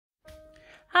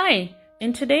Hi,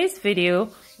 in today's video,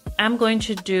 I'm going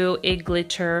to do a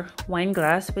glitter wine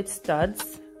glass with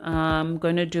studs. I'm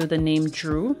going to do the name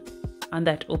Drew on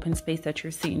that open space that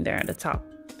you're seeing there at the top.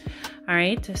 All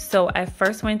right, so I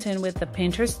first went in with the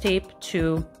painter's tape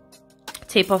to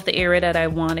tape off the area that I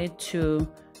wanted to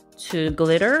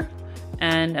glitter.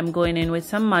 And I'm going in with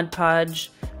some Mod Podge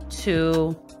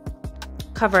to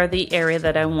cover the area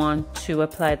that I want to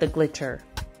apply the glitter.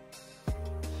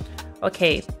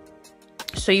 Okay,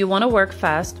 so you want to work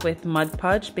fast with Mod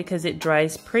Podge because it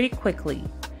dries pretty quickly,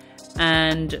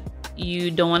 and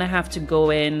you don't want to have to go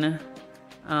in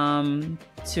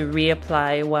to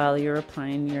reapply while you're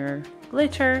applying your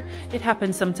glitter. It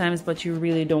happens sometimes, but you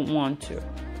really don't want to.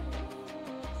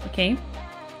 Okay,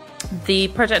 the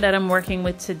project that I'm working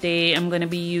with today, I'm going to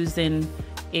be using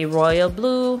a royal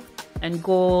blue and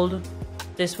gold.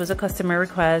 This was a customer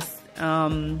request,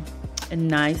 a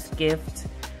nice gift,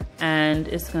 and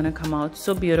it's going to come out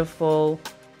so beautiful.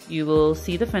 You will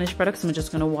see the finished products. I'm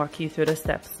just going to walk you through the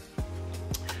steps.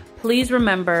 Please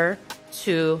remember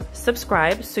to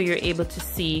subscribe so you're able to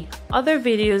see other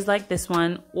videos like this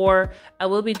one, or I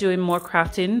will be doing more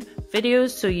crafting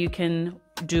videos so you can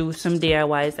do some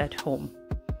DIYs at home.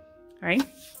 All right,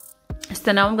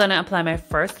 so now I'm going to apply my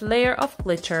first layer of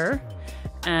glitter,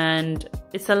 and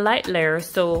it's a light layer,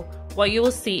 so what you will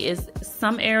see is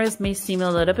some areas may seem a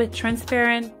little bit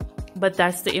transparent, but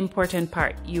that's the important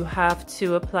part. You have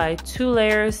to apply 2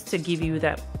 layers to give you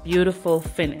that beautiful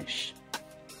finish.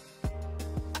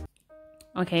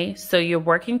 Okay, so you're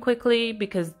working quickly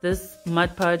because this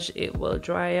Mod Podge, it will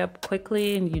dry up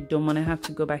quickly and you don't want to have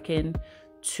to go back in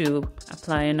to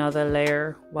apply another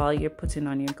layer while you're putting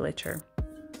on your glitter.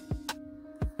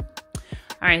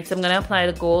 All right, so I'm going to apply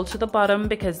the gold to the bottom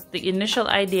because the initial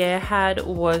idea I had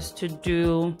was to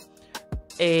do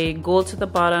a gold to the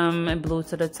bottom and blue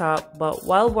to the top, but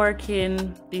while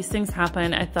working, these things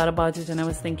happen. I thought about it and I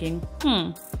was thinking,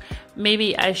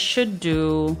 maybe I should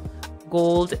do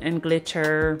gold and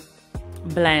glitter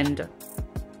blend.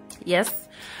 Yes,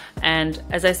 and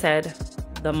as I said,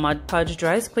 the Mod Podge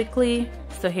dries quickly,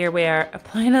 so here we are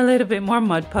applying a little bit more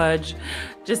Mod Podge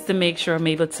just to make sure I'm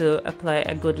able to apply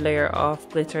a good layer of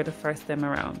glitter the first time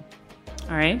around.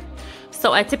 All right,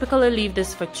 so I typically leave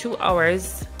this for 2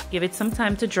 hours, give it some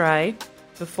time to dry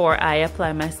before I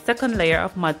apply my second layer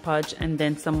of Mod Podge and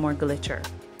then some more glitter.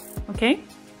 Okay,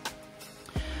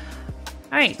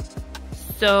 all right,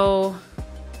 so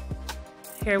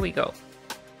here we go.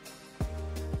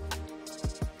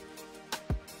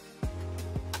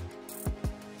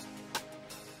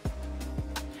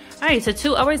 All right, so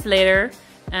 2 hours later,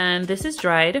 and this is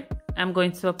dried. I'm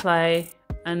going to apply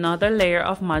another layer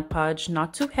of Mod Podge,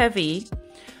 not too heavy,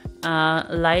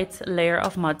 light layer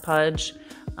of Mod Podge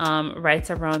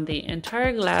right around the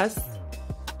entire glass.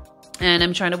 And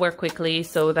I'm trying to work quickly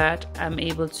so that I'm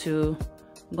able to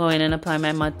go in and apply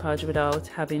my Mod Podge without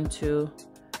having to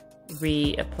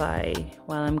reapply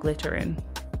while I'm glittering.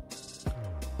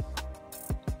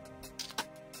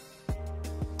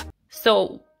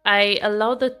 So I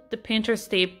allowed the painter's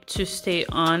tape to stay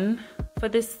on for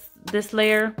this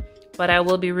layer, but I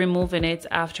will be removing it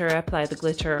after I apply the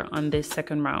glitter on this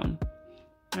second round.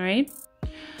 All right.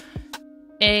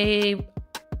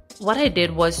 What I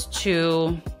did was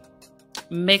to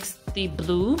mix the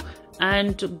blue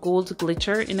and gold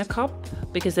glitter in a cup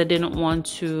because I didn't want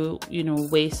to,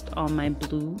 waste all my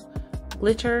blue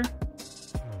glitter.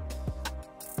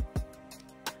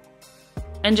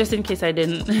 And just in case I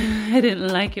didn't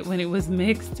like it when it was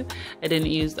mixed, I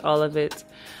didn't use all of it.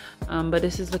 But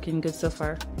this is looking good so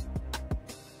far.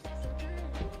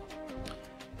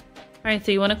 All right,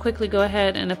 so you want to quickly go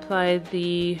ahead and apply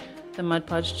the Mod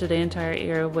Podge to the entire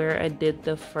area where I did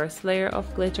the first layer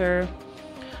of glitter,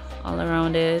 all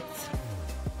around it.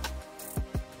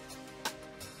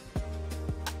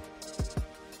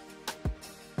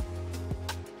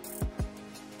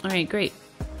 All right, great.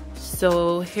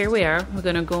 So here we are. We're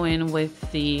gonna go in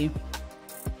with the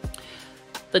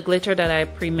glitter that I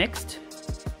pre-mixed,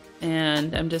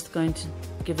 and I'm just going to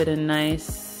give it a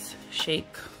nice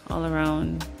shake all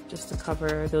around just to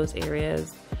cover those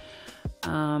areas.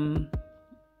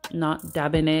 Not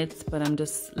dabbing it, but I'm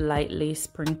just lightly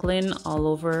sprinkling all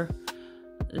over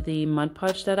the Mod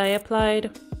Podge that I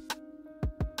applied.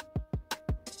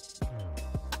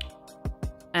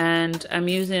 And I'm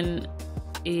using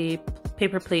a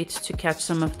paper plate to catch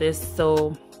some of this,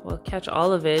 so we'll catch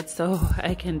all of it so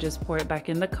I can just pour it back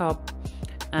in the cup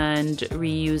and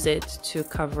reuse it to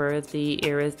cover the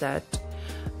areas that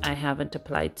I haven't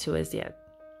applied to as yet.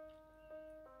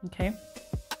 Okay,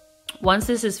 once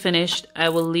this is finished, I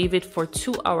will leave it for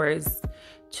 2 hours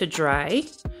to dry.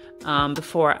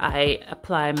 before I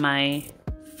apply my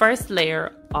first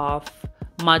layer of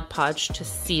Mod Podge to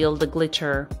seal the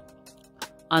glitter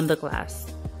on the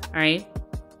glass. All right,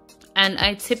 and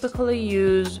I typically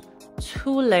use 2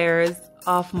 layers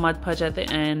of Mod Podge at the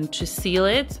end to seal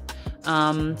it,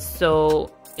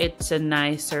 so it's a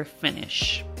nicer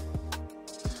finish.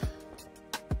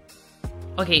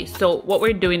 Okay, so what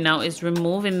we're doing now is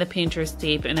removing the painter's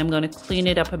tape, and I'm going to clean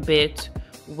it up a bit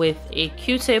with a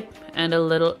Q-tip and a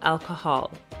little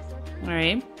alcohol. All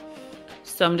right,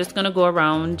 so I'm just going to go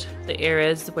around the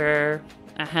areas where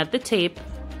I had the tape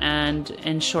and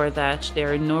ensure that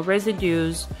there are no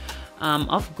residues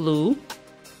of glue.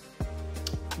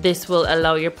 This will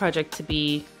allow your project to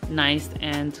be nice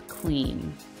and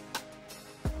clean.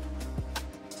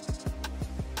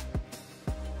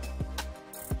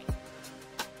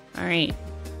 All right,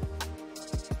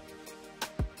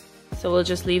 so we'll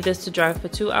just leave this to dry for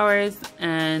 2 hours,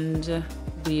 and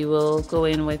we will go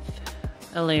in with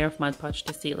a layer of Mod Podge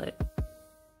to seal it.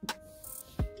 All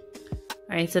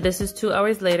right, so this is 2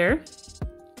 hours later,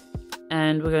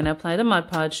 and we're going to apply the Mod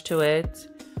Podge to it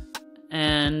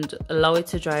and allow it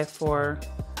to dry for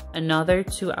another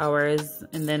 2 hours,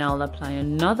 and then I'll apply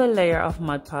another layer of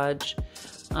Mod Podge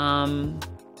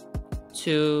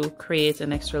to create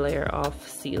an extra layer of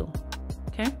seal.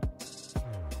 Okay,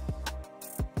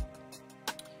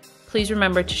 please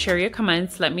remember to share your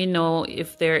comments. Let me know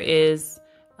if there is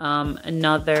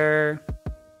another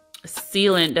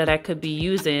sealant that I could be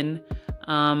using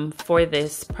for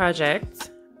this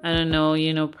project. I don't know,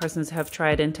 you know, persons have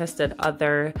tried and tested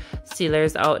other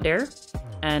sealers out there,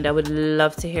 and I would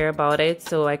love to hear about it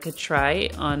so I could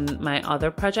try on my other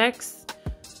projects.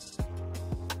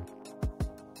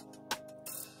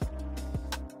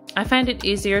 I find it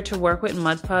easier to work with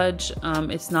Mod Podge.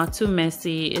 It's not too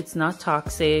messy, it's not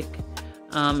toxic,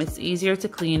 it's easier to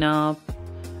clean up,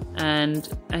 and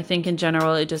I think in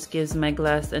general it just gives my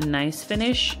glass a nice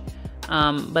finish.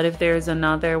 But if there's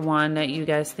another one that you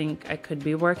guys think I could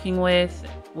be working with,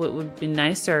 what would be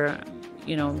nicer,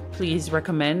 you know, please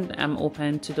recommend. I'm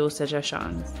open to those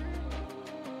suggestions.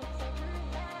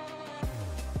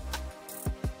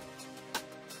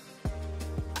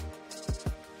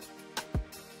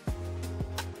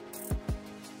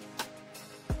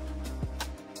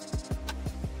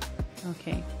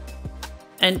 Okay,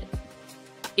 and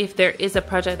if there is a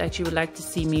project that you would like to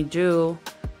see me do,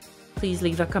 please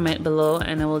leave a comment below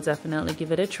and I will definitely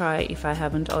give it a try if I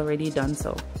haven't already done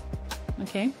so.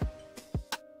 Okay.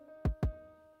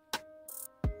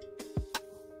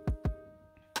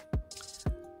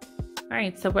 All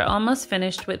right, so we're almost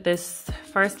finished with this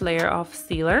first layer of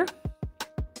sealer.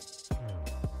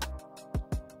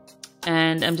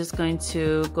 And I'm just going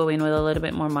to go in with a little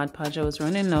bit more Mod Podge. I was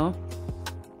running low,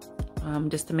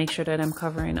 just to make sure that I'm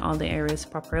covering all the areas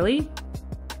properly.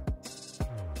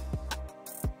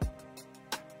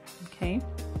 Okay.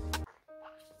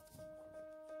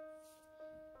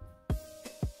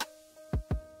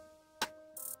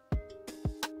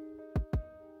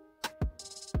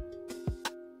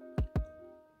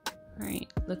 All right,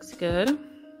 looks good.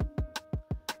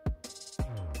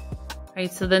 All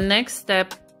right, so the next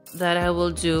step that I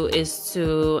will do is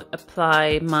to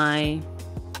apply my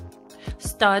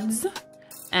studs,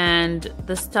 and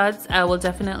the studs I will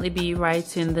definitely be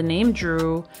writing the name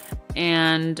Drew,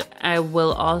 and I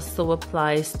will also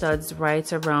apply studs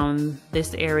right around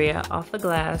this area of the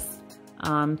glass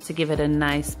to give it a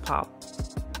nice pop.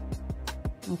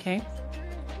 Okay,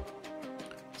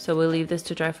 so we'll leave this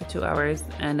to dry for 2 hours,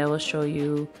 and I will show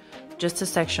you just a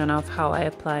section of how I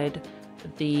applied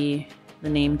the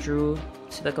name Drew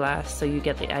to the glass so you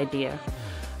get the idea.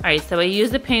 All right, so I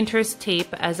use the painter's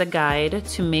tape as a guide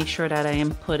to make sure that I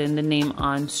am putting the name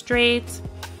on straight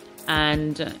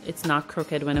and it's not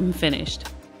crooked when I'm finished.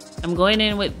 I'm going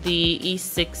in with the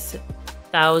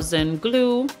E6000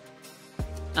 glue.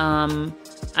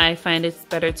 I find it's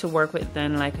better to work with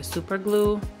than like a super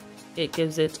glue. It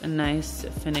gives it a nice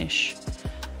finish.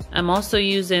 I'm also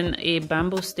using a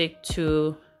bamboo stick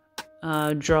to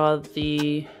draw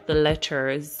the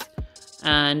letters,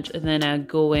 and then I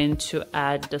go in to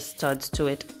add the studs to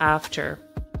it after.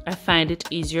 I find it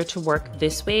easier to work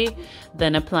this way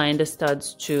than applying the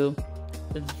studs to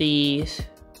applying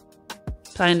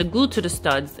the glue to the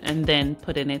studs and then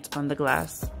putting it on the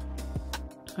glass.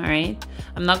 All right,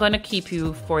 I'm not going to keep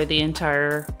you for the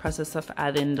entire process of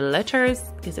adding the letters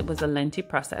because it was a lengthy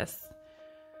process,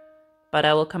 but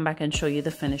I will come back and show you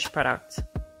the finished product.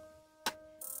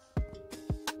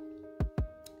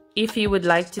 If you would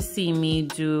like to see me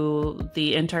do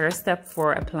the entire step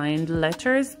for applying the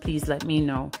letters, please let me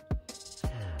know.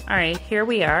 All right, here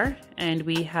we are, and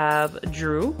we have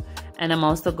Drew, and I'm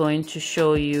also going to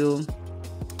show you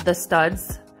the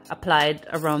studs applied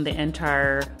around the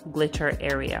entire glitter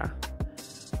area.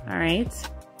 All right,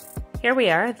 here we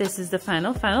are. This is the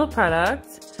final product,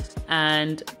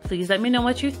 and please let me know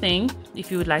what you think.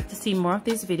 If you would like to see more of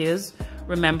these videos,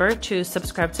 remember to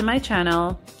subscribe to my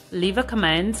channel, leave a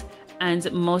comment, and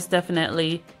most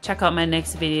definitely check out my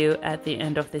next video at the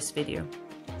end of this video.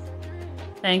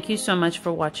 Thank you so much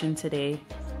for watching today.